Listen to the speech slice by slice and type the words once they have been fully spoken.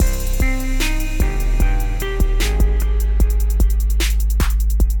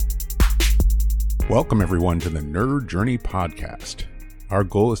Welcome, everyone, to the Nerd Journey podcast. Our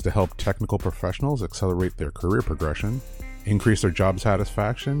goal is to help technical professionals accelerate their career progression, increase their job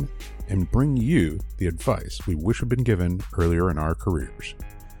satisfaction, and bring you the advice we wish had been given earlier in our careers.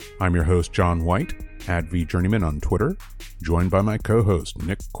 I'm your host, John White, at VJourneyman on Twitter, joined by my co-host,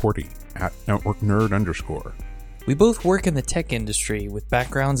 Nick Corti, at NetworkNerd_. We both work in the tech industry with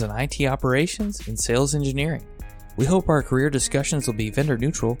backgrounds in IT operations and sales engineering. We hope our career discussions will be vendor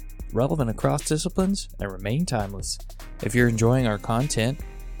neutral, relevant across disciplines, and remain timeless. If you're enjoying our content,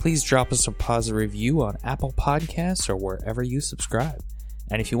 please drop us a positive review on Apple Podcasts or wherever you subscribe.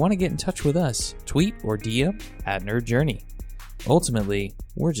 And if you want to get in touch with us, tweet or DM at Nerd Journey. Ultimately,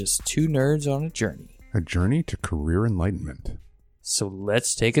 we're just two nerds on a journey. A journey to career enlightenment. So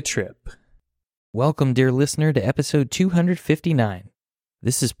let's take a trip. Welcome, dear listener, to episode 259.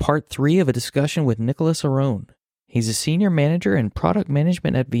 This is part 3 of a discussion with Nicholas Aronne. He's a senior manager in product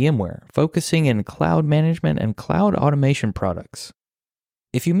management at VMware, focusing in cloud management and cloud automation products.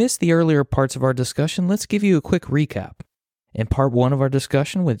 If you missed the earlier parts of our discussion, let's give you a quick recap. In part 1 of our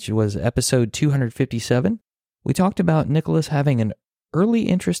discussion, which was episode 257, we talked about Nicholas having an early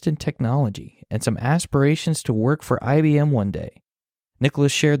interest in technology and some aspirations to work for IBM one day.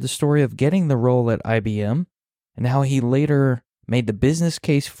 Nicholas shared the story of getting the role at IBM and how he later made the business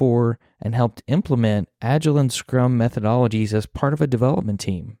case for and helped implement Agile and Scrum methodologies as part of a development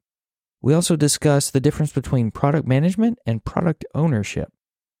team. We also discussed the difference between product management and product ownership.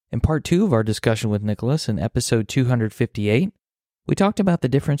 In part 2 of our discussion with Nicholas in episode 258, we talked about the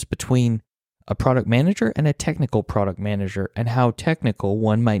difference between a product manager and a technical product manager and how technical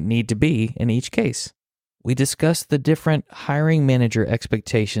one might need to be in each case. We discussed the different hiring manager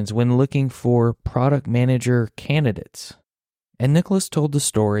expectations when looking for product manager candidates. And Nicholas told the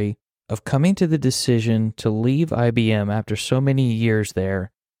story of coming to the decision to leave IBM after so many years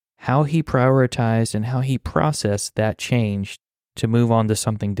there, how he prioritized and how he processed that change to move on to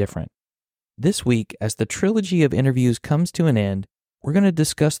something different. This week, as the trilogy of interviews comes to an end, we're going to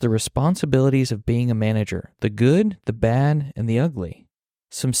discuss the responsibilities of being a manager, the good, the bad, and the ugly.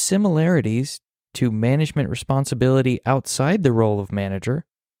 Some similarities to management responsibility outside the role of manager,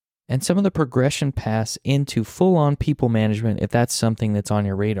 and some of the progression paths into full-on people management if that's something that's on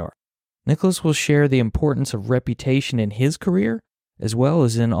your radar. Nicholas will share the importance of reputation in his career, as well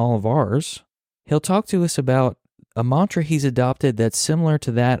as in all of ours. He'll talk to us about a mantra he's adopted that's similar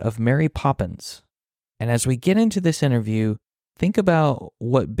to that of Mary Poppins. And as we get into this interview, think about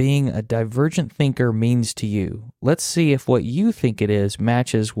what being a divergent thinker means to you. Let's see if what you think it is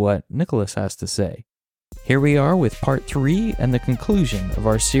matches what Nicholas has to say. Here we are with part 3 and the conclusion of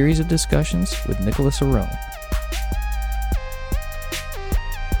our series of discussions with Nicholas Aronne.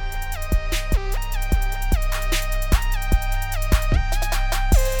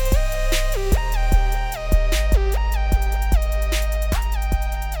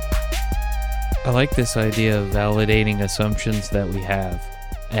 I like this idea of validating assumptions that we have.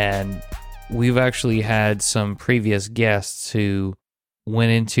 And we've actually had some previous guests who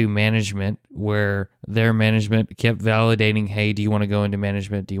went into management where their management kept validating, hey, do you want to go into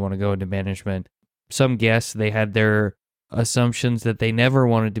management? Do you want to go into management? Some guests, they had their assumptions that they never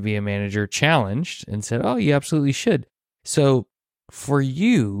wanted to be a manager challenged and said, oh, you absolutely should. So for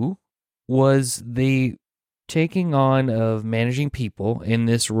you, was the taking on of managing people in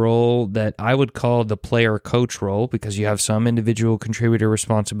this role that I would call the player coach role, because you have some individual contributor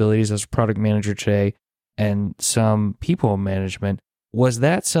responsibilities as a product manager today and some people management. Was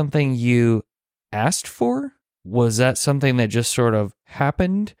that something you asked for? Was that something that just sort of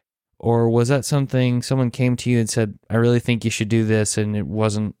happened? Or was that something someone came to you and said, I really think you should do this, and it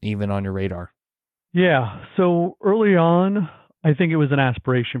wasn't even on your radar? Yeah, so early on, I think it was an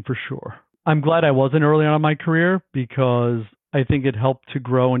aspiration for sure. I'm glad I wasn't early on in my career because I think it helped to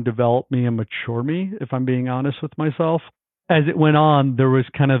grow and develop me and mature me, if I'm being honest with myself. As it went on, there was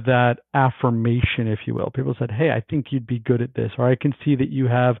kind of that affirmation, if you will. People said, hey, I think you'd be good at this, or I can see that you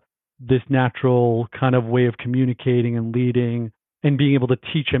have this natural kind of way of communicating and leading and being able to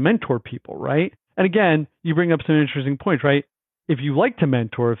teach and mentor people, right? And again, you bring up some interesting points, right? If you like to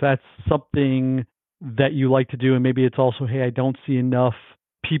mentor, if that's something that you like to do, and maybe it's also, hey, I don't see enough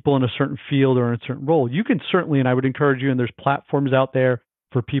people in a certain field or in a certain role, you can certainly, and I would encourage you, and there's platforms out there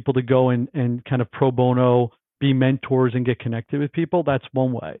for people to go and kind of pro bono be mentors and get connected with people. That's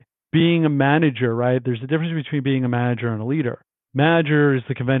one way. Being a manager, right? There's a difference between being a manager and a leader. Manager is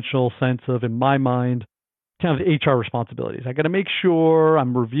the conventional sense of, in my mind, kind of HR responsibilities. I got to make sure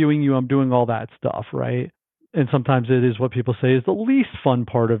I'm reviewing you, I'm doing all that stuff, right? And sometimes it is what people say is the least fun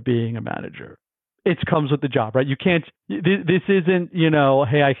part of being a manager. it comes with the job, right? You can't, this isn't,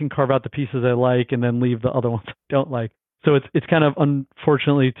 hey, I can carve out the pieces I like and then leave the other ones I don't like. So it's kind of,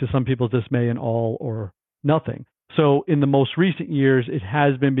 unfortunately, to some people's dismay, an all or nothing. So in the most recent years, it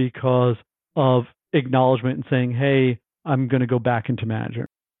has been because of acknowledgement and saying, hey, I'm going to go back into management.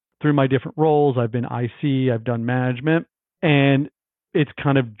 Through my different roles, I've been IC, I've done management, and it's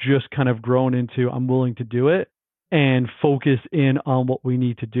kind of grown into I'm willing to do it and focus in on what we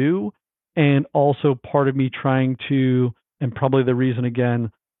need to do. And also part of me trying to, and probably the reason,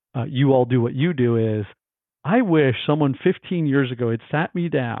 again, you all do what you do is, I wish someone 15 years ago had sat me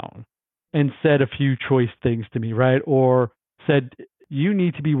down and said a few choice things to me, right? Or said, you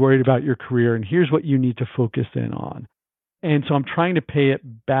need to be worried about your career and here's what you need to focus in on. And so I'm trying to pay it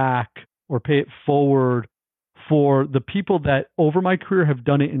back or pay it forward for the people that over my career have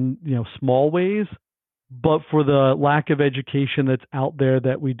done it in, small ways, but for the lack of education that's out there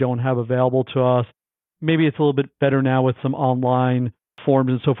that we don't have available to us. Maybe it's a little bit better now with some online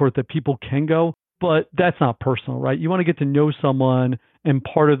forums and so forth that people can go, but that's not personal, right? You want to get to know someone, and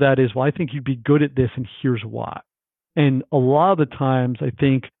part of that is, well, I think you'd be good at this, and here's why. And a lot of the times, I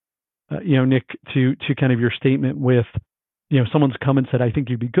think, Nick, to kind of your statement with, someone's come and said, I think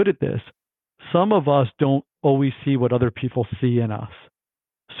you'd be good at this. Some of us don't always see what other people see in us.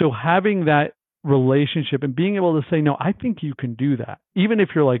 So having that relationship and being able to say, no, I think you can do that. Even if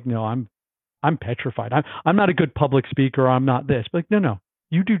you're like, no, I'm petrified. I'm not a good public speaker. I'm not this. But like, no,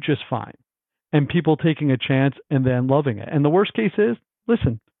 you do just fine. And people taking a chance and then loving it. And the worst case is,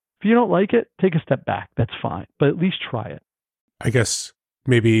 listen, if you don't like it, take a step back. That's fine. But at least try it. I guess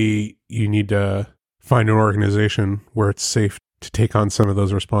maybe you need to find an organization where it's safe to take on some of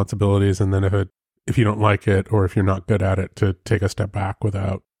those responsibilities. And then if you don't like it, or if you're not good at it, to take a step back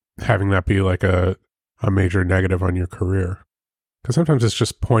without having that be like a major negative on your career. Because sometimes it's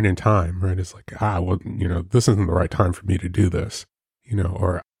just point in time, right? It's like, this isn't the right time for me to do this,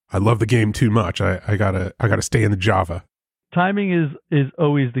 or I love the game too much. I gotta stay in the Java. Timing is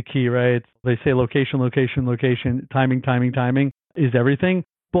always the key, right? They say location, timing is everything.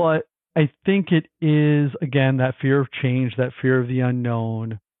 But I think it is, again, that fear of change, that fear of the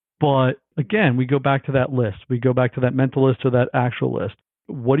unknown. But again, we go back to that list. We go back to that mental list or that actual list.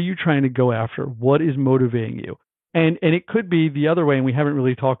 What are you trying to go after? What is motivating you? And it could be the other way, and we haven't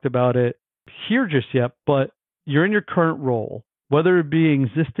really talked about it here just yet, but you're in your current role, whether it be an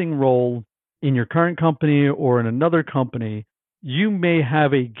existing role in your current company or in another company, you may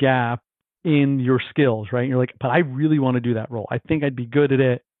have a gap in your skills, right? And you're like, but I really want to do that role. I think I'd be good at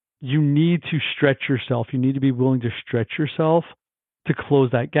it. You need to stretch yourself. You need to be willing to stretch yourself to close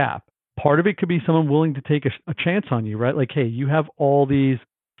that gap. Part of it could be someone willing to take a chance on you, right? Like, hey, you have all these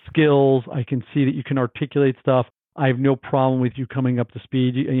skills. I can see that you can articulate stuff. I have no problem with you coming up to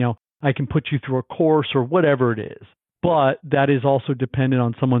speed. I can put you through a course or whatever it is. But that is also dependent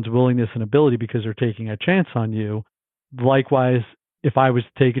on someone's willingness and ability because they're taking a chance on you. Likewise, if I was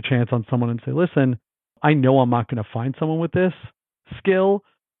to take a chance on someone and say, listen, I know I'm not going to find someone with this skill,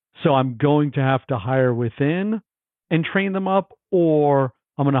 so I'm going to have to hire within and train them up, or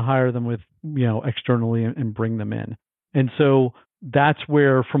I'm going to hire them with, externally and bring them in. And so that's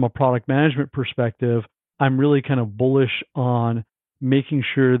where, from a product management perspective, I'm really kind of bullish on making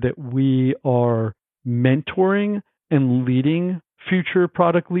sure that we are mentoring and leading future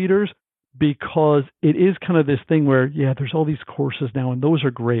product leaders, because it is kind of this thing where, there's all these courses now and those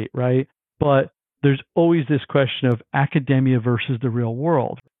are great, right? But there's always this question of academia versus the real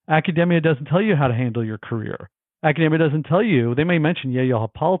world. Academia doesn't tell you how to handle your career. Academia doesn't tell you, they may mention, you'll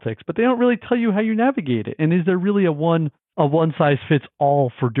have politics, but they don't really tell you how you navigate it. And is there really a one size fits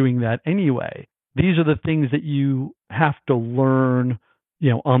all for doing that anyway? These are the things that you have to learn,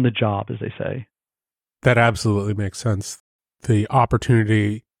 on the job, as they say. That absolutely makes sense. The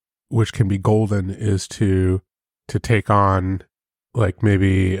opportunity, which can be golden, is to take on like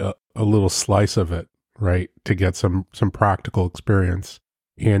maybe a little slice of it, right? To get some practical experience.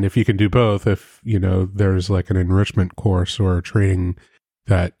 And if you can do both, if, there's like an enrichment course or a training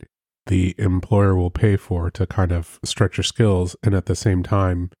that the employer will pay for to kind of stretch your skills, and at the same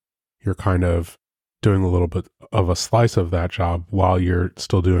time, you're kind of doing a little bit of a slice of that job while you're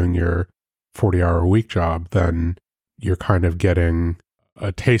still doing your 40-hour-a-week job, then you're kind of getting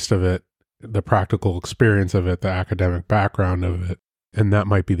a taste of it, the practical experience of it, the academic background of it. And that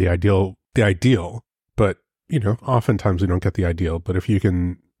might be the ideal, but, oftentimes we don't get the ideal. But if you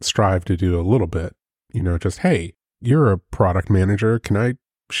can strive to do a little bit, just, hey, you're a product manager. Can I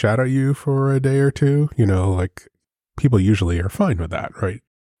shadow you for a day or two? Like people usually are fine with that, right?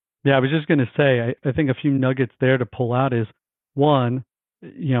 Yeah, I was just going to say, I think a few nuggets there to pull out is, one,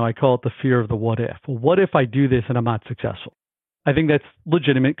 I call it the fear of the what if. Well, what if I do this and I'm not successful? I think that's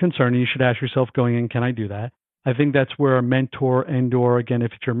legitimate concern, and you should ask yourself going in, can I do that? I think that's where a mentor or again,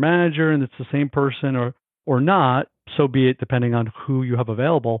 if it's your manager and it's the same person or not, so be it, depending on who you have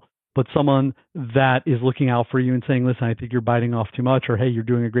available, but someone that is looking out for you and saying, listen, I think you're biting off too much, or hey, you're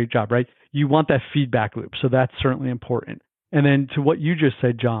doing a great job, right? You want that feedback loop. So that's certainly important. And then to what you just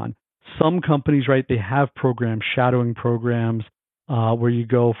said, John, some companies, right, they have programs, shadowing programs, where you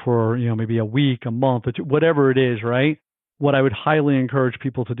go for, maybe a week, a month, or two, whatever it is, right? What I would highly encourage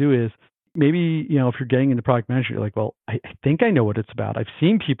people to do is maybe, if you're getting into product management, you're like, well, I think I know what it's about. I've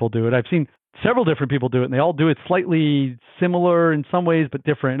seen people do it. I've seen several different people do it, and they all do it slightly similar in some ways, but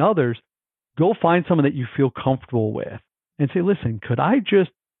different in others. Go find someone that you feel comfortable with and say, listen, could I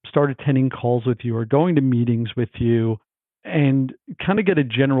just start attending calls with you or going to meetings with you and kind of get a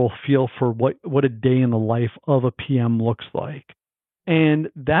general feel for what a day in the life of a PM looks like? And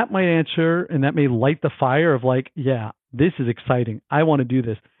that might answer, and that may light the fire of like, yeah, this is exciting. I want to do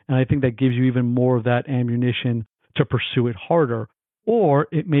this. And I think that gives you even more of that ammunition to pursue it harder. Or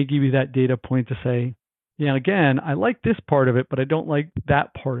it may give you that data point to say, yeah, again, I like this part of it, but I don't like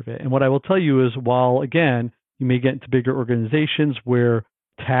that part of it. And what I will tell you is, while, again, you may get into bigger organizations where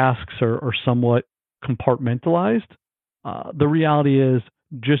tasks are somewhat compartmentalized, the reality is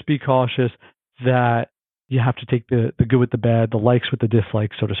just be cautious that you have to take the good with the bad, the likes with the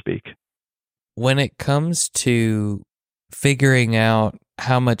dislikes, so to speak. When it comes to figuring out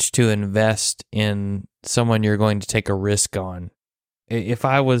how much to invest in someone you're going to take a risk on, if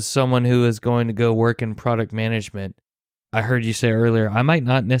I was someone who is going to go work in product management, I heard you say earlier, I might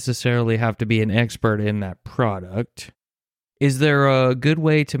not necessarily have to be an expert in that product. Is there a good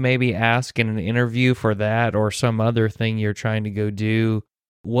way to maybe ask in an interview for that or some other thing you're trying to go do?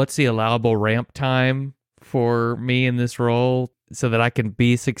 What's the allowable ramp time for me in this role so that I can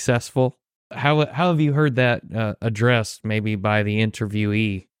be successful? How have you heard that addressed maybe by the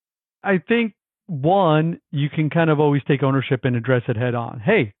interviewee? I think, one, you can kind of always take ownership and address it head on.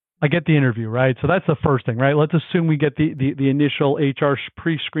 Hey, I get the interview, right? So that's the first thing, right? Let's assume we get the initial HR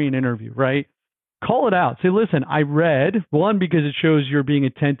pre-screen interview, right? Call it out. Say, listen, I read, one, because it shows you're being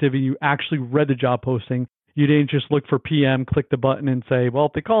attentive and you actually read the job posting. You didn't just look for PM, click the button and say, well,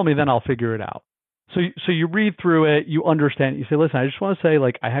 if they call me, then I'll figure it out. So you read through it, you understand it. You say, listen, I just want to say,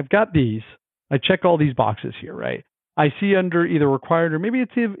 like, I have got these. I check all these boxes here, right? I see under either required or maybe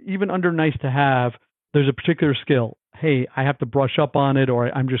it's even under nice to have, there's a particular skill. Hey, I have to brush up on it, or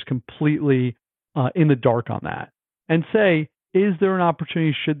I'm just completely in the dark on that. And say, is there an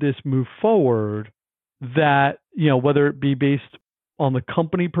opportunity, should this move forward, that, whether it be based on the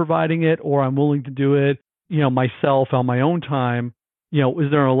company providing it or I'm willing to do it, myself on my own time,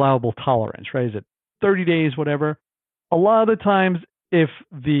 is there an allowable tolerance, right? Is it 30 days, whatever? A lot of the times, if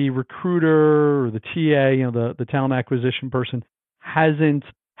the recruiter or the TA, the talent acquisition person hasn't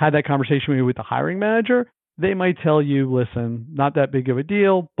had that conversation with the hiring manager, they might tell you, listen, not that big of a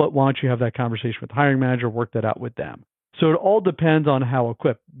deal, but why don't you have that conversation with the hiring manager, work that out with them. So it all depends on how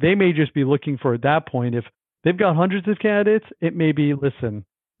equipped. They may just be looking for, at that point, if they've got hundreds of candidates, it may be, listen,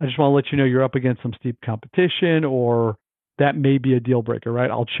 I just want to let you know you're up against some steep competition, or that may be a deal breaker, right?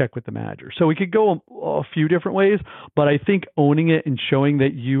 I'll check with the manager. So we could go a few different ways, but I think owning it and showing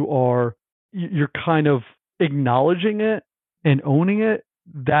that you're kind of acknowledging it and owning it,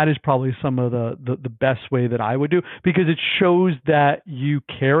 that is probably some of the best way that I would do, because it shows that you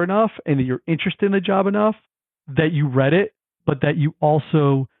care enough and that you're interested in the job enough, that you read it, but that you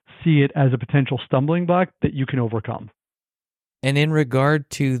also see it as a potential stumbling block that you can overcome. And in regard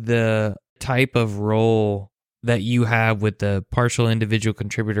to the type of role that you have with the partial individual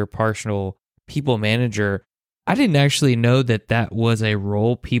contributor, partial people manager, I didn't actually know that was a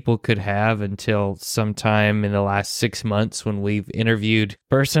role people could have until sometime in the last 6 months when we've interviewed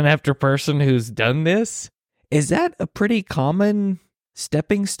person after person who's done this. Is that a pretty common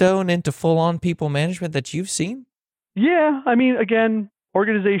stepping stone into full-on people management that you've seen? Yeah, I mean, again,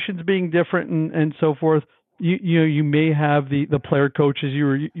 organizations being different and so forth. You may have the player coaches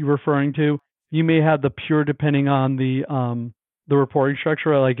you're referring to. You may have the pure, depending on the reporting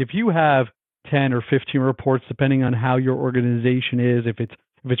structure. Like if you have 10 or 15 reports, depending on how your organization is, if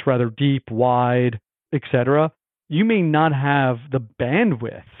it's rather deep, wide, etc., you may not have the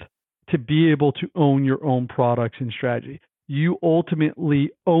bandwidth to be able to own your own products and strategy. You ultimately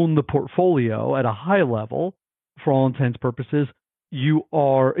own the portfolio at a high level. For all intents and purposes, you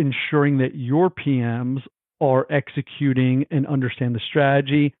are ensuring that your PMs are executing and understand the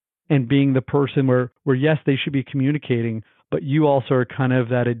strategy and being the person where yes, they should be communicating, but you also are kind of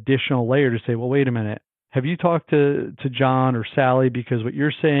that additional layer to say, well, wait a minute, have you talked to John or Sally? Because what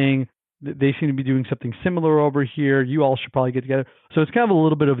you're saying, they seem to be doing something similar over here. You all should probably get together. So it's kind of a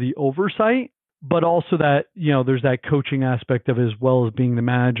little bit of the oversight, but also that, there's that coaching aspect of it as well as being the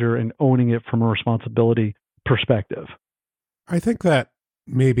manager and owning it from a responsibility perspective. I think that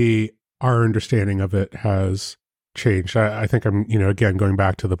maybe our understanding of it has changed. I think I'm, again, going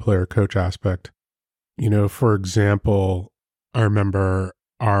back to the player coach aspect. For example, I remember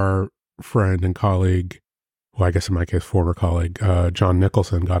our friend and colleague, well, I guess in my case, former colleague, John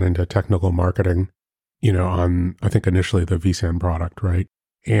Nicholson got into technical marketing, on, I think initially the vSAN product, right?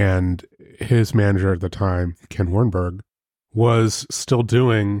 And his manager at the time, Ken Warnberg, was still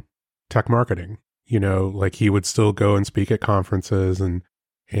doing tech marketing, like he would still go and speak at conferences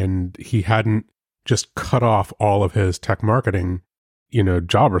and he hadn't just cut off all of his tech marketing,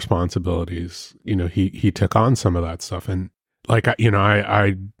 job responsibilities. He took on some of that stuff. And like,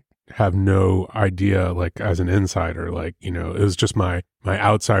 I have no idea, like as an insider, like, it was just my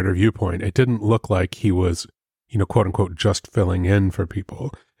outsider viewpoint. It didn't look like he was, quote unquote, just filling in for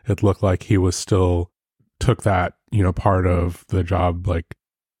people. It looked like he was still took that, part of the job, like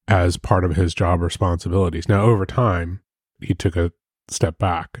as part of his job responsibilities. Now, over time, he took a step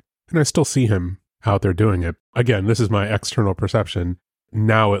back and I still see him out there doing it. Again, this is my external perception.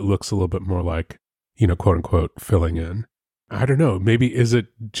 Now it looks a little bit more like, quote unquote, filling in. I don't know. Maybe is it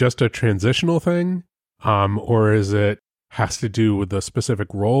just a transitional thing? Or is it has to do with the specific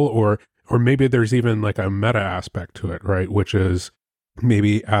role, or maybe there's even like a meta aspect to it, right? Which is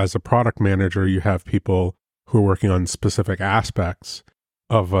maybe as a product manager, you have people who are working on specific aspects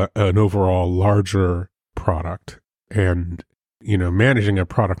of an overall larger product. And, managing a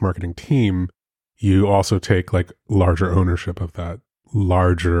product marketing team, you also take like larger ownership of that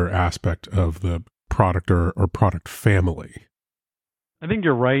larger aspect of the product or product family. I think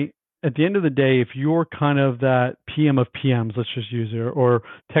you're right. At the end of the day, if you're kind of that PM of PMs, let's just use it, or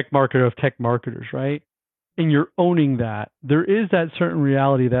tech marketer of tech marketers, right? And you're owning that, there is that certain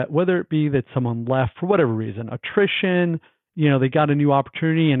reality that whether it be that someone left for whatever reason, attrition, they got a new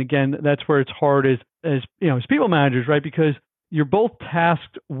opportunity. And again, that's where it's hard as people managers, right? Because you're both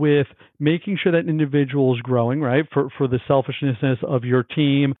tasked with making sure that individual is growing, right? For the selfishness of your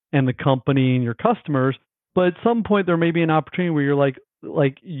team and the company and your customers. But at some point, there may be an opportunity where you're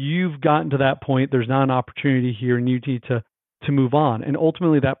like you've gotten to that point. There's not an opportunity here and you need to move on. And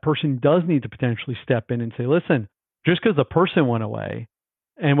ultimately, that person does need to potentially step in and say, listen, just because the person went away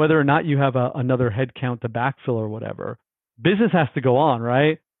and whether or not you have another headcount to backfill or whatever, business has to go on,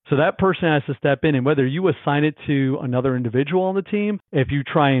 right? So that person has to step in, and whether you assign it to another individual on the team, if you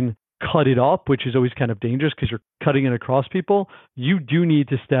try and cut it up, which is always kind of dangerous because you're cutting it across people, you do need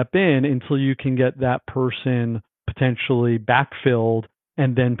to step in until you can get that person potentially backfilled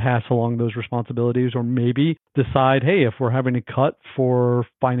and then pass along those responsibilities, or maybe decide, hey, if we're having to cut for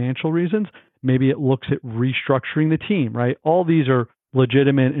financial reasons, maybe it looks at restructuring the team, right? All these are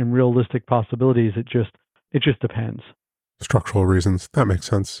legitimate and realistic possibilities. It just depends. Structural reasons. That makes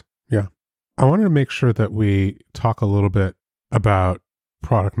sense. Yeah. I wanted to make sure that we talk a little bit about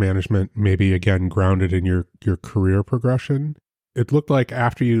product management, maybe again, grounded in your career progression. It looked like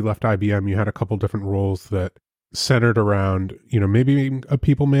after you left IBM, you had a couple different roles that centered around, maybe being a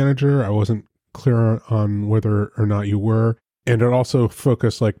people manager. I wasn't clear on whether or not you were. And it also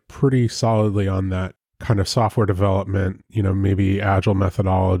focused like pretty solidly on that kind of software development, maybe agile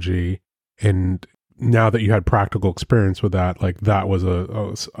methodology. And now that you had practical experience with that, like that was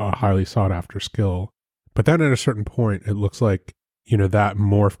a highly sought after skill. But then at a certain point, it looks like, that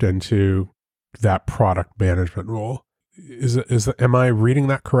morphed into that product management role. Am I reading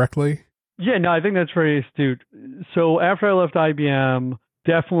that correctly? Yeah, no, I think that's very astute. So after I left IBM,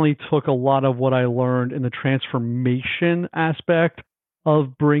 definitely took a lot of what I learned in the transformation aspect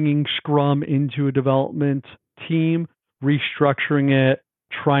of bringing Scrum into a development team, restructuring it,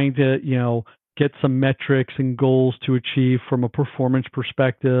 trying to, get some metrics and goals to achieve from a performance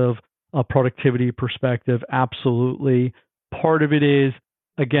perspective, a productivity perspective. Absolutely. Part of it is,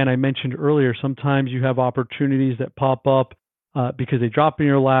 again, I mentioned earlier, sometimes you have opportunities that pop up because they drop in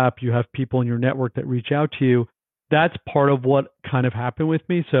your lap. You have people in your network that reach out to you. That's part of what kind of happened with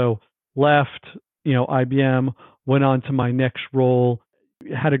me. So left, IBM, went on to my next role,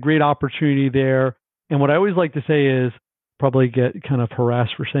 had a great opportunity there. And what I always like to say is, probably get kind of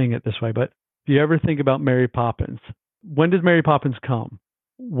harassed for saying it this way, but if you ever think about Mary Poppins, when does Mary Poppins come?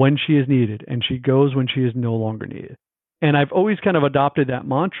 When she is needed, and she goes when she is no longer needed. And I've always kind of adopted that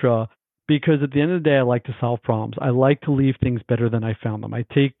mantra because at the end of the day, I like to solve problems. I like to leave things better than I found them. I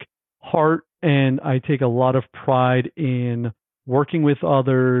take heart and I take a lot of pride in working with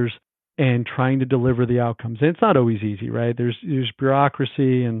others and trying to deliver the outcomes. And it's not always easy, right? There's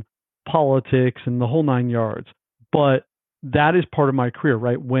bureaucracy and politics and the whole 9 yards. But that is part of my career,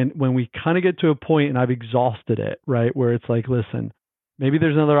 right? When we kind of get to a point and I've exhausted it, right, where it's like, listen, maybe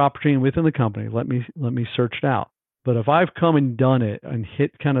there's another opportunity within the company. Let me search it out. But if I've come and done it and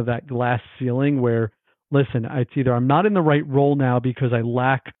hit kind of that glass ceiling where, listen, it's either I'm not in the right role now because I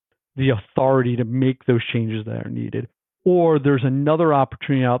lack the authority to make those changes that are needed, or there's another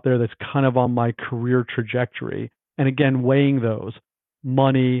opportunity out there that's kind of on my career trajectory. And again, weighing those,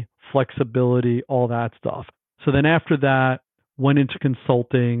 money, flexibility, all that stuff. So then after that, went into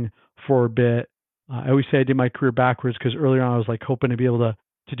consulting for a bit. I always say I did my career backwards because earlier on I was like hoping to be able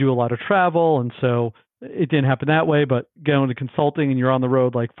to do a lot of travel. And so it didn't happen that way, but going to consulting and you're on the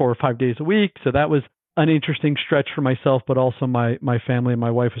road like 4 or 5 days a week. So that was an interesting stretch for myself, but also my family and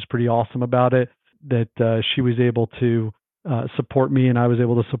my wife was pretty awesome about it, that she was able to support me and I was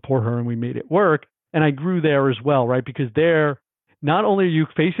able to support her and we made it work. And I grew there as well, right? Because there, not only are you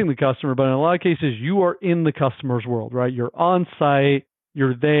facing the customer, but in a lot of cases, you are in the customer's world, right? You're on site,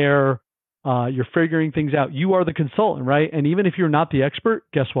 you're there, you're figuring things out. You are the consultant, right? And even if you're not the expert,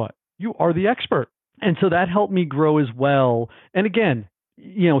 guess what? You are the expert. And so that helped me grow as well. And again,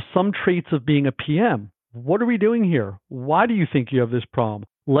 some traits of being a PM. What are we doing here? Why do you think you have this problem?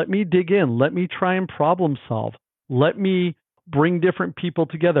 Let me dig in. Let me try and problem solve. Let me bring different people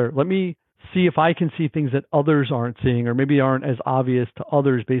together. Let me see if I can see things that others aren't seeing or maybe aren't as obvious to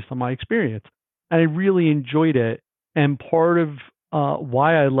others based on my experience. And I really enjoyed it. And part of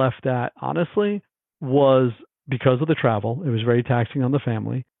why I left that, honestly, was because of the travel. It was very taxing on the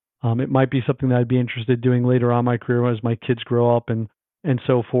family. It might be something that I'd be interested in doing later on in my career as my kids grow up and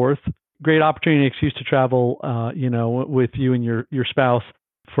so forth. Great opportunity and excuse to travel, with you and your spouse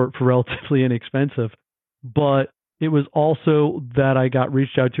for relatively inexpensive. But it was also that I got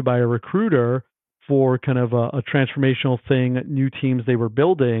reached out to by a recruiter for kind of a transformational thing, new teams they were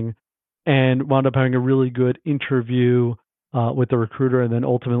building, and wound up having a really good interview with the recruiter and then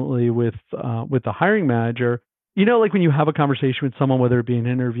ultimately with the hiring manager. Like when you have a conversation with someone, whether it be an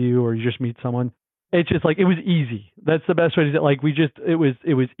interview or you just meet someone, it's just like, it was easy. That's the best way to say it. Like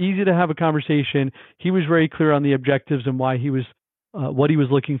it was easy to have a conversation. He was very clear on the objectives and why he was, what he was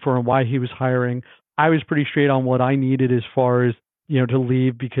looking for and why he was hiring. I was pretty straight on what I needed as far as, to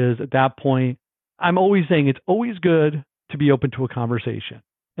leave, because at that point, I'm always saying it's always good to be open to a conversation.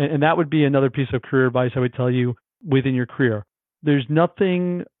 And that would be another piece of career advice I would tell you within your career. There's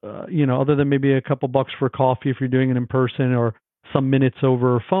nothing, other than maybe a couple bucks for coffee if you're doing it in person or some minutes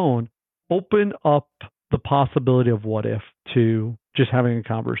over a phone. Open up the possibility of what if to just having a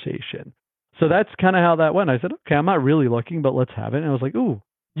conversation. So that's kind of how that went. I said, okay, I'm not really looking, but let's have it. And I was like, ooh,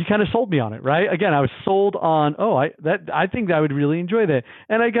 you kind of sold me on it, right? Again, I was sold on, I think I would really enjoy that.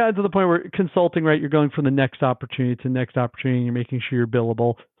 And I got to the point where consulting, right, you're going from the next opportunity to the next opportunity, and you're making sure you're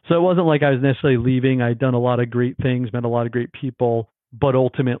billable. So it wasn't like I was necessarily leaving. I'd done a lot of great things, met a lot of great people, but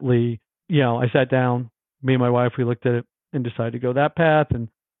ultimately, I sat down, me and my wife, we looked at it and decided to go that path. And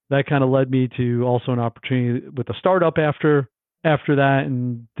that kind of led me to also an opportunity with a startup after that,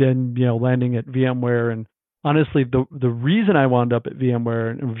 and then, landing at VMware. And honestly, the reason I wound up at VMware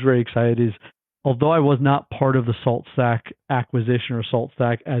and was very excited is, although I was not part of the SaltStack acquisition or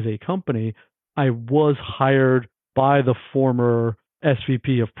SaltStack as a company, I was hired by the former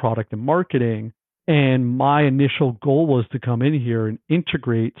SVP of product and marketing. And my initial goal was to come in here and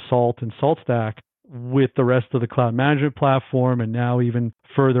integrate Salt and SaltStack with the rest of the cloud management platform. And now even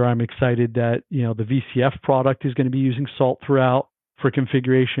further, I'm excited that, the VCF product is going to be using Salt throughout for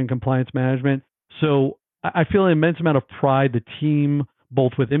configuration and compliance management. So I feel an immense amount of pride. The team,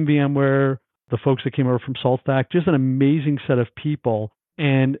 both within VMware, the folks that came over from SaltStack, just an amazing set of people.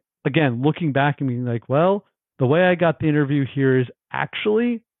 And again, looking back and being like, well, the way I got the interview here is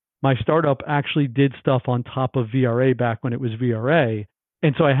actually my startup actually did stuff on top of VRA back when it was VRA.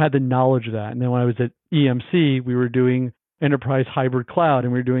 And so I had the knowledge of that. And then when I was at EMC, we were doing enterprise hybrid cloud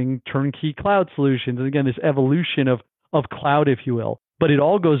and we were doing turnkey cloud solutions. And again, this evolution of cloud, if you will. But it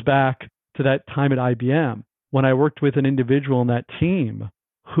all goes back to that time at IBM when I worked with an individual in that team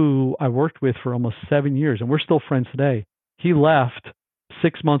who I worked with for almost 7 years. And we're still friends today. He left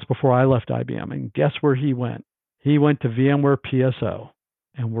 6 months before I left IBM. And guess where he went? He went to VMware PSO.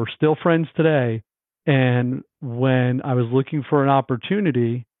 And we're still friends today. And when I was looking for an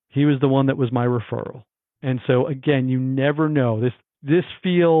opportunity, he was the one that was my referral. And so again, you never know. This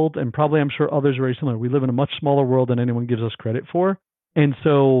field, and probably I'm sure others are very similar, we live in a much smaller world than anyone gives us credit for. And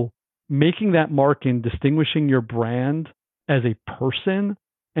so making that mark and distinguishing your brand as a person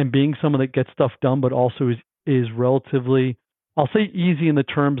and being someone that gets stuff done, but also is relatively I'll say easy in the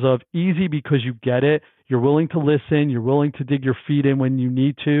terms of easy because you get it. You're willing to listen. You're willing to dig your feet in when you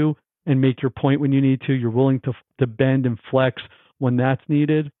need to and make your point when you need to. You're willing to bend and flex when that's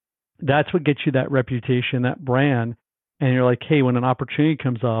needed. That's what gets you that reputation, that brand. And you're like, hey, when an opportunity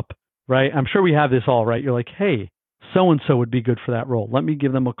comes up, right? I'm sure we have this all, right? You're like, hey, so-and-so would be good for that role. Let me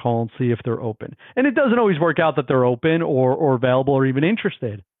give them a call and see if they're open. And it doesn't always work out that they're open or available or even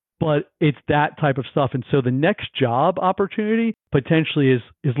interested, but it's that type of stuff. And so the next job opportunity potentially is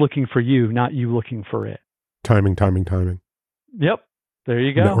looking for you, not you looking for it. Timing, timing, timing. Yep. There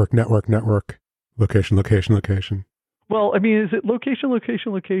you go. Network. Location. Well, I mean, is it location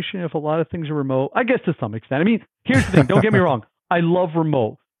if a lot of things are remote? I guess to some extent. I mean, here's the thing. Don't get me wrong. I love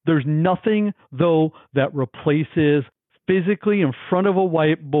remote. There's nothing, though, that replaces physically in front of a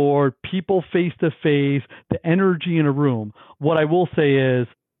whiteboard, people face to face, the energy in a room. What I will say is,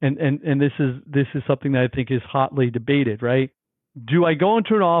 and this is something that I think is hotly debated, right? Do I go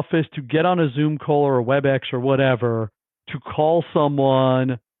into an office to get on a Zoom call or a WebEx or whatever to call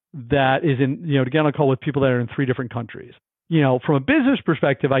someone that is in, to get on a call with people that are in 3 different countries? From a business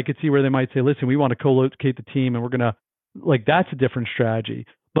perspective, I could see where they might say, listen, we want to co-locate the team and we're going to, that's a different strategy.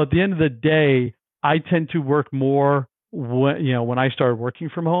 But at the end of the day, I tend to work more when I started working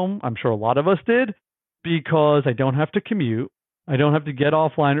from home. I'm sure a lot of us did, because I don't have to commute. I don't have to get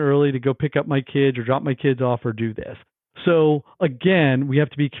offline early to go pick up my kids or drop my kids off or do this. So again, we have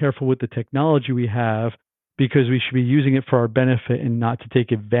to be careful with the technology we have, because we should be using it for our benefit and not to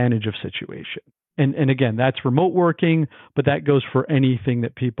take advantage of situation. And again, that's remote working, but that goes for anything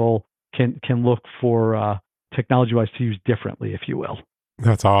that people can look for technology-wise to use differently, if you will.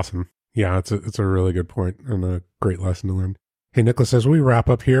 That's awesome. Yeah, it's a really good point and a great lesson to learn. Hey, Nicholas, as we wrap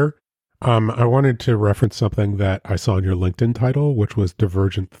up here, I wanted to reference something that I saw in your LinkedIn title, which was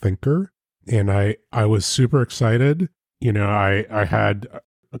Divergent Thinker. And I was super excited. I had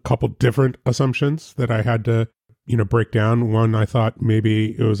a couple different assumptions that I had to, break down. One, I thought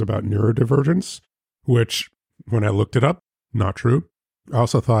maybe it was about neurodivergence, which when I looked it up, not true. I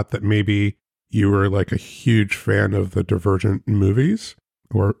also thought that maybe you were like a huge fan of the Divergent movies,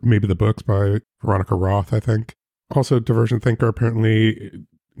 or maybe the books by Veronica Roth, I think. Also, Divergent Thinker, apparently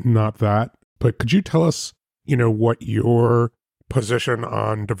not that. But could you tell us, what your position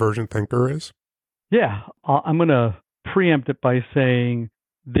on Divergent Thinker is? Yeah, I'm going to preempt it by saying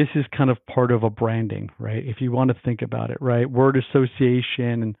this is kind of part of a branding, right? If you want to think about it, right? Word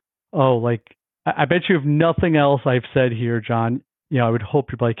association and, I bet you if nothing else I've said here, John, I would hope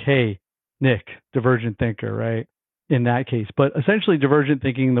you're like, hey, Nick, Divergent Thinker, right? In that case. But essentially divergent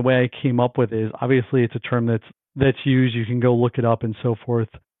thinking, the way I came up with it is, obviously it's a term that's used. You can go look it up and so forth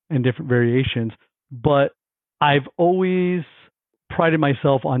and different variations. But I've always prided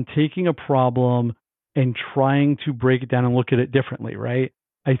myself on taking a problem and trying to break it down and look at it differently, right?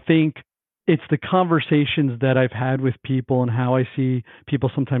 I think it's the conversations that I've had with people and how I see people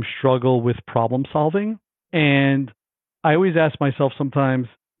sometimes struggle with problem solving. And I always ask myself sometimes,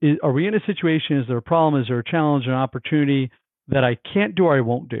 are we in a situation? Is there a problem? Is there a challenge, an opportunity that I can't do or I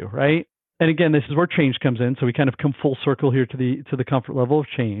won't do, right? And again, this is where change comes in. So we kind of come full circle here to the comfort level of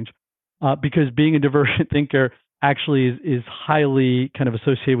change, because being a divergent thinker actually is highly kind of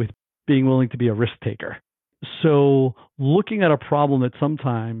associated with being willing to be a risk taker. So looking at a problem that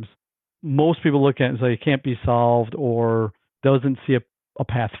sometimes most people look at and say it can't be solved or doesn't see a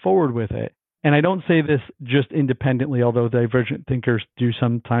path forward with it. And I don't say this just independently, although divergent thinkers do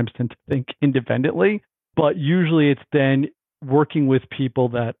sometimes tend to think independently, but usually it's then working with people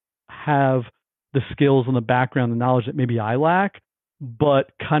that have the skills and the background, the knowledge that maybe I lack, but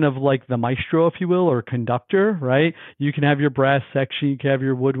kind of like the maestro, if you will, or conductor, right? You can have your brass section, you can have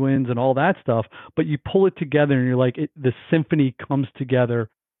your woodwinds and all that stuff, but you pull it together and you're like, the symphony comes together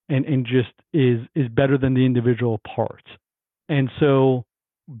and just is better than the individual parts. And so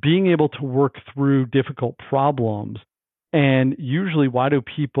being able to work through difficult problems, and usually why do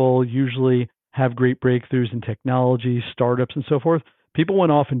people usually have great breakthroughs in technology, startups and so forth? People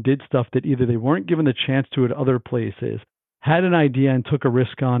went off and did stuff that either they weren't given the chance to at other places, had an idea and took a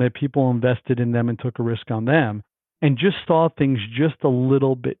risk on it, people invested in them and took a risk on them, and just saw things just a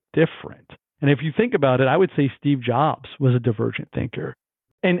little bit different. And if you think about it, I would say Steve Jobs was a divergent thinker.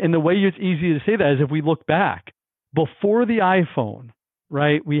 And the way it's easy to say that is if we look back, before the iPhone,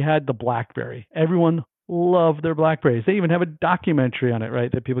 right, we had the BlackBerry. Everyone loved their BlackBerries. They even have a documentary on it,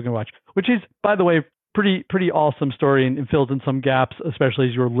 right, that people can watch, which is, by the way, pretty awesome story and fills in some gaps, especially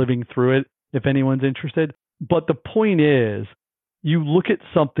as you're living through it, if anyone's interested. But the point is, you look at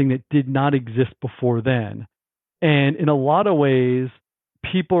something that did not exist before then, and in a lot of ways,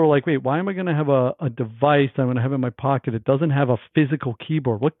 people are like, wait, why am I going to have a device that I'm going to have in my pocket? It doesn't have a physical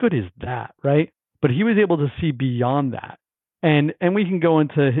keyboard. What good is that, right? But he was able to see beyond that. And we can go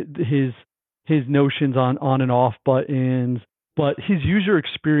into his notions on and off buttons, but his user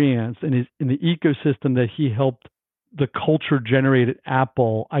experience and in the ecosystem that he helped the culture generate at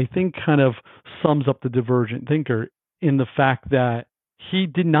Apple, I think kind of sums up the divergent thinker in the fact that he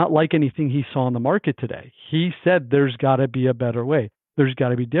did not like anything he saw in the market today. He said there's got to be a better way. There's got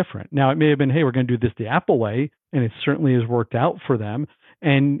to be different. Now, it may have been, hey, we're going to do this the Apple way, and it certainly has worked out for them.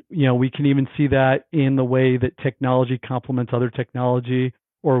 And, we can even see that in the way that technology complements other technology,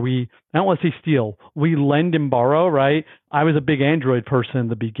 or I don't want to say steal, we lend and borrow, right? I was a big Android person in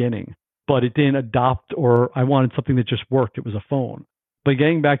the beginning, but it didn't adopt, or I wanted something that just worked. It was a phone. But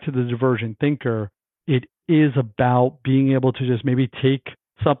getting back to the divergent thinker, it is about being able to just maybe take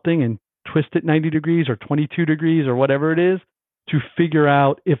something and twist it 90 degrees or 22 degrees or whatever it is to figure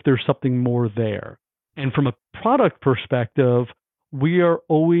out if there's something more there. And from a product perspective, we are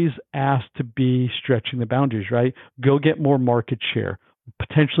always asked to be stretching the boundaries, right? Go get more market share,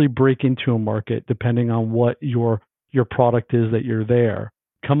 potentially break into a market depending on what your product is that you're there.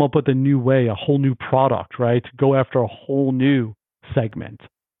 Come up with a new way, a whole new product, right? To go after a whole new segment.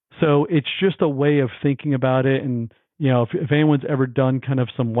 So it's just a way of thinking about it. And, if anyone's ever done kind of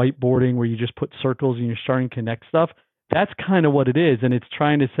some whiteboarding where you just put circles and you're starting to connect stuff, that's kind of what it is. And it's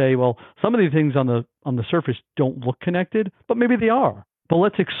trying to say, well, some of these things on the surface don't look connected, but maybe they are. But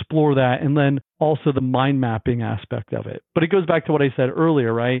let's explore that. And then also the mind mapping aspect of it. But it goes back to what I said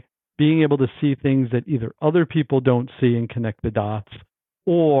earlier, right? Being able to see things that either other people don't see and connect the dots,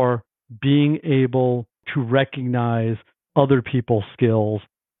 or being able to recognize other people's skills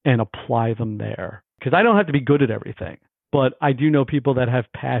and apply them there. Because I don't have to be good at everything, but I do know people that have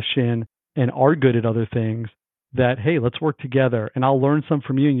passion and are good at other things that, hey, let's work together and I'll learn some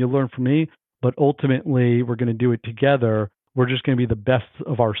from you and you'll learn from me, but ultimately we're going to do it together. We're just going to be the best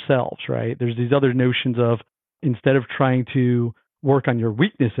of ourselves, right? There's these other notions of, instead of trying to work on your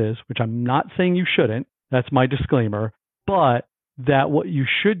weaknesses, which I'm not saying you shouldn't, that's my disclaimer, but that what you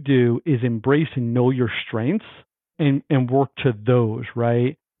should do is embrace and know your strengths and work to those,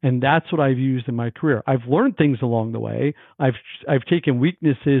 right? And that's what I've used in my career. I've learned things along the way. I've taken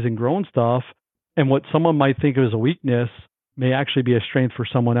weaknesses and grown stuff, and what someone might think of as a weakness may actually be a strength for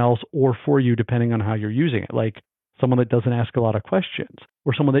someone else or for you, depending on how you're using it. Like someone that doesn't ask a lot of questions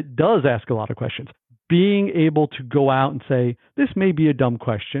or someone that does ask a lot of questions. Being able to go out and say, this may be a dumb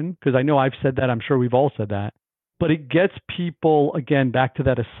question, because I know I've said that. I'm sure we've all said that. But it gets people, again, back to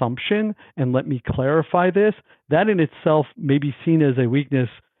that assumption, and let me clarify this. That in itself may be seen as a weakness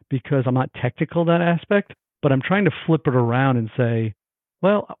because I'm not technical in that aspect, but I'm trying to flip it around and say,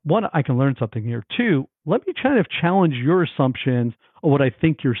 well, one, I can learn something here. Two, let me kind of challenge your assumptions of what I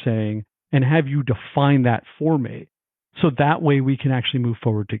think you're saying and have you define that for me. So that way we can actually move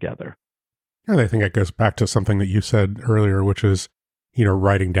forward together. And I think it goes back to something that you said earlier, which is,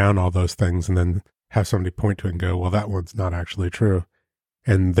 writing down all those things and then have somebody point to it and go, well, that one's not actually true.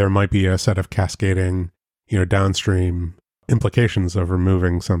 And there might be a set of cascading, downstream implications of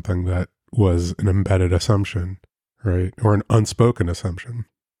removing something that was an embedded assumption, right? Or an unspoken assumption.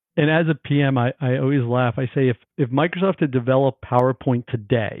 And as a PM, I always laugh. I say, if Microsoft had developed PowerPoint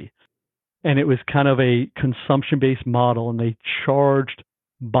today, and it was kind of a consumption-based model, and they charged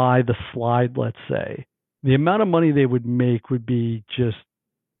by the slide, let's say, the amount of money they would make would be just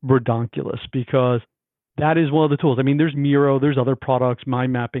redonkulous, because that is one of the tools. I mean, there's Miro, there's other products,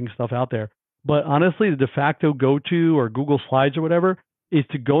 mind mapping stuff out there. But honestly, the de facto go-to, or Google Slides or whatever, is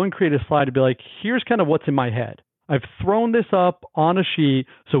to go and create a slide to be like, here's kind of what's in my head. I've thrown this up on a sheet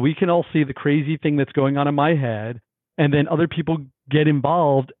so we can all see the crazy thing that's going on in my head. And then other people get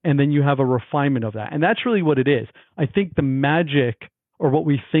involved, and then you have a refinement of that. And that's really what it is. I think the magic, or what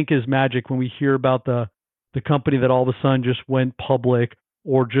we think is magic when we hear about the company that all of a sudden just went public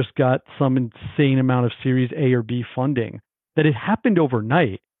or just got some insane amount of Series A or B funding, that it happened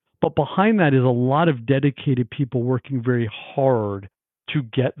overnight. But behind that is a lot of dedicated people working very hard to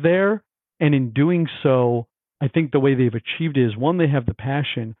get there. And in doing so, I think the way they've achieved it is, one, they have the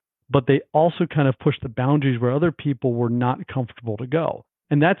passion, but they also kind of push the boundaries where other people were not comfortable to go.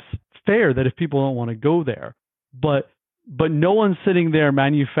 And that's fair, that if people don't want to go there. But no one's sitting there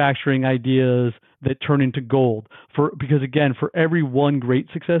manufacturing ideas that turn into gold. Because again, for every one great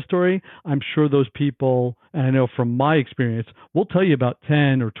success story, I'm sure those people, and I know from my experience, will tell you about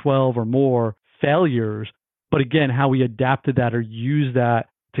 10 or 12 or more failures. But again, how we adapted that or used that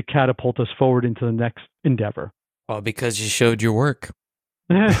to catapult us forward into the next endeavor. Well, because you showed your work.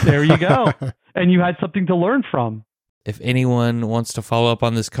 There you go. And you had something to learn from. If anyone wants to follow up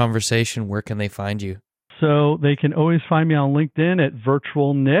on this conversation, where can they find you? So they can always find me on LinkedIn at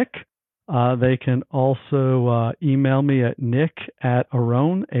Virtual Nick. They can also email me at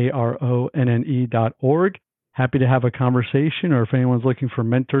nick@aronne, ARONNE.org. Happy to have a conversation, or if anyone's looking for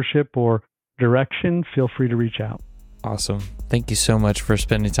mentorship or direction, feel free to reach out. Awesome. Thank you so much for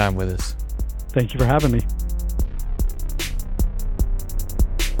spending time with us. Thank you for having me.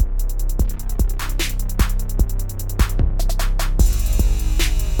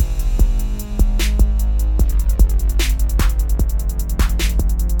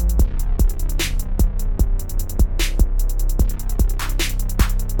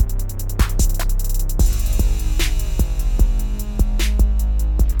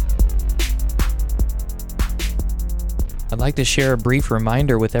 I'd like to share a brief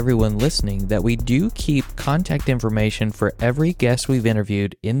reminder with everyone listening that we do keep contact information for every guest we've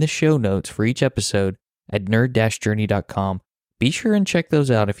interviewed in the show notes for each episode at nerd-journey.com. Be sure and check those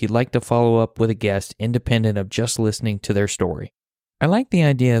out if you'd like to follow up with a guest independent of just listening to their story. I like the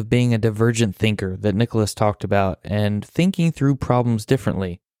idea of being a divergent thinker that Nicholas talked about and thinking through problems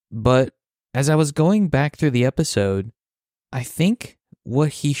differently. But as I was going back through the episode, I think what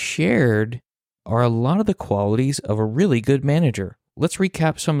he shared are a lot of the qualities of a really good manager. Let's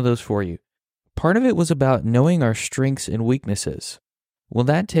recap some of those for you. Part of it was about knowing our strengths and weaknesses. Well,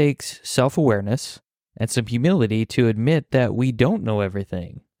 that takes self-awareness and some humility to admit that we don't know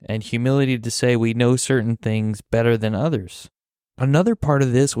everything, and humility to say we know certain things better than others. Another part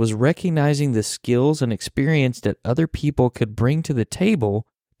of this was recognizing the skills and experience that other people could bring to the table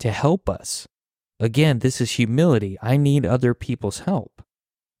to help us. Again, this is humility. I need other people's help.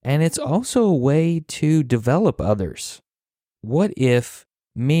 And it's also a way to develop others. What if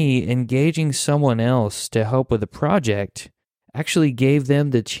me engaging someone else to help with a project actually gave them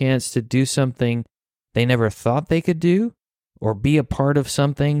the chance to do something they never thought they could do, or be a part of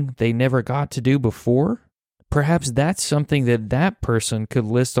something they never got to do before? Perhaps that's something that person could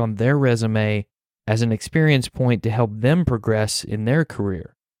list on their resume as an experience point to help them progress in their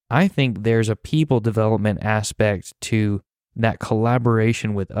career. I think there's a people development aspect to that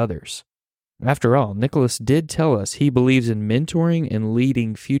collaboration with others. After all, Nicholas did tell us he believes in mentoring and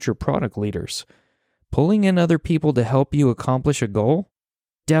leading future product leaders. Pulling in other people to help you accomplish a goal?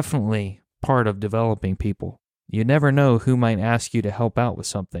 Definitely part of developing people. You never know who might ask you to help out with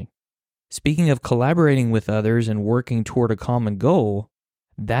something. Speaking of collaborating with others and working toward a common goal,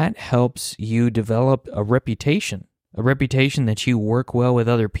 that helps you develop a reputation that you work well with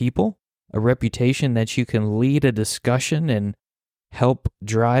other people, a reputation that you can lead a discussion and help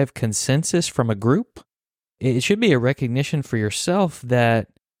drive consensus from a group. It should be a recognition for yourself that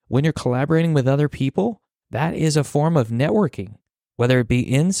when you're collaborating with other people, that is a form of networking. Whether it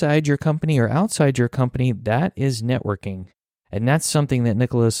be inside your company or outside your company, that is networking. And that's something that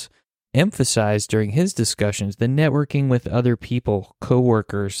Nicholas emphasized during his discussions, the networking with other people,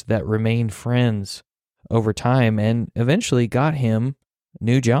 coworkers that remained friends over time and eventually got him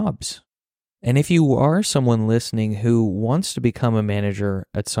new jobs. And if you are someone listening who wants to become a manager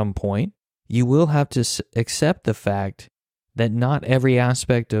at some point, you will have to accept the fact that not every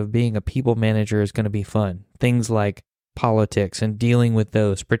aspect of being a people manager is going to be fun. Things like politics and dealing with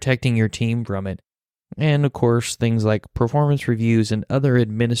those, protecting your team from it. And of course, things like performance reviews and other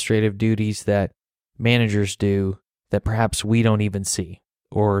administrative duties that managers do that perhaps we don't even see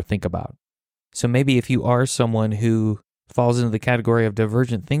or think about. So maybe if you are someone who falls into the category of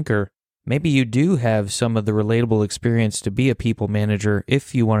divergent thinker, maybe you do have some of the relatable experience to be a people manager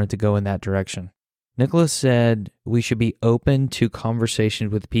if you wanted to go in that direction. Nicholas said we should be open to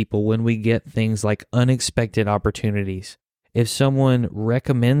conversations with people when we get things like unexpected opportunities. If someone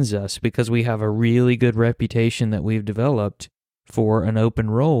recommends us because we have a really good reputation that we've developed for an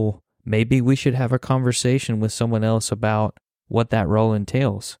open role, maybe we should have a conversation with someone else about what that role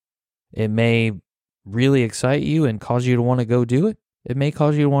entails. It may really excite you and cause you to want to go do it. It may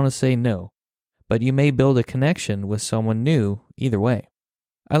cause you to want to say no, but you may build a connection with someone new either way.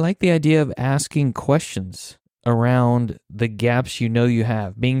 I like the idea of asking questions around the gaps you know you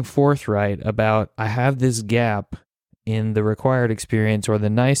have, being forthright about, I have this gap in the required experience or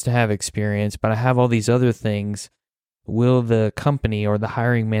the nice to have experience, but I have all these other things. Will the company or the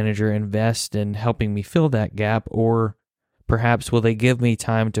hiring manager invest in helping me fill that gap, or perhaps will they give me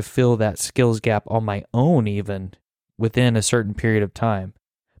time to fill that skills gap on my own even within a certain period of time?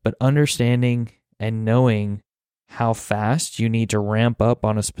 But understanding and knowing how fast you need to ramp up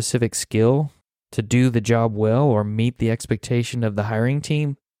on a specific skill to do the job well or meet the expectation of the hiring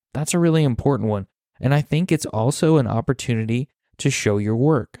team, that's a really important one. And I think it's also an opportunity to show your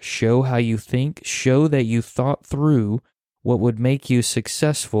work, show how you think, show that you thought through what would make you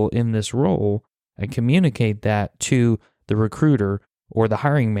successful in this role, and communicate that to the recruiter or the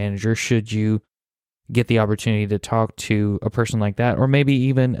hiring manager should you get the opportunity to talk to a person like that, or maybe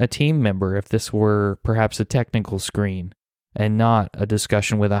even a team member if this were perhaps a technical screen and not a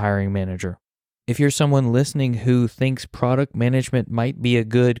discussion with a hiring manager. If you're someone listening who thinks product management might be a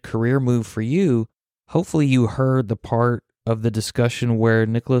good career move for you, hopefully you heard the part of the discussion where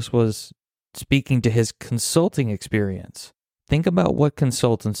Nicholas was speaking to his consulting experience. Think about what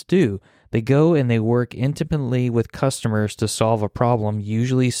consultants do. They go and they work intimately with customers to solve a problem,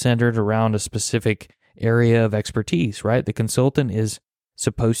 usually centered around a specific area of expertise, right? The consultant is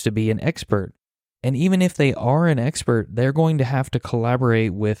supposed to be an expert. And even if they are an expert, they're going to have to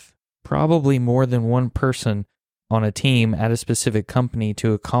collaborate with probably more than one person on a team at a specific company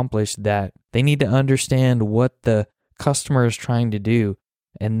to accomplish that. They need to understand what the customer is trying to do,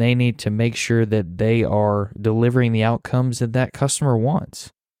 and they need to make sure that they are delivering the outcomes that that customer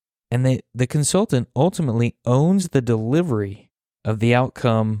wants. And the consultant ultimately owns the delivery of the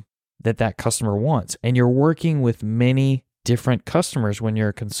outcome that that customer wants. And you're working with many different customers when you're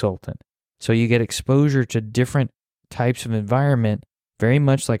a consultant. So you get exposure to different types of environment, very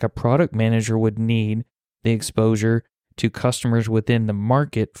much like a product manager would need the exposure to customers within the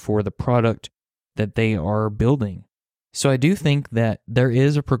market for the product that they are building. So I do think that there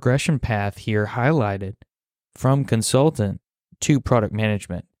is a progression path here highlighted from consultant to product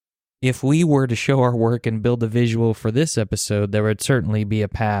management. If we were to show our work and build a visual for this episode, there would certainly be a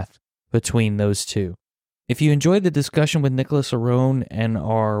path between those two. If you enjoyed the discussion with Nicholas Aronne and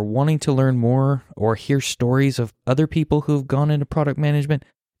are wanting to learn more or hear stories of other people who've gone into product management,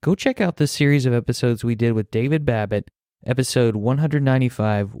 go check out the series of episodes we did with David Babbitt, episode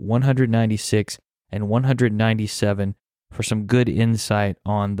 195, 196, and 197 for some good insight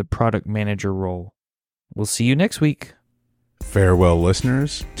on the product manager role. We'll see you next week. Farewell,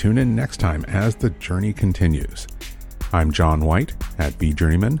 listeners. Tune in next time as the journey continues. I'm John White at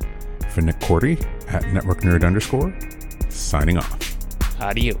VJourneyman, for Nick Cordy at NetworkNerd_, signing off.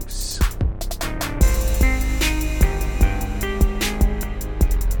 Adios.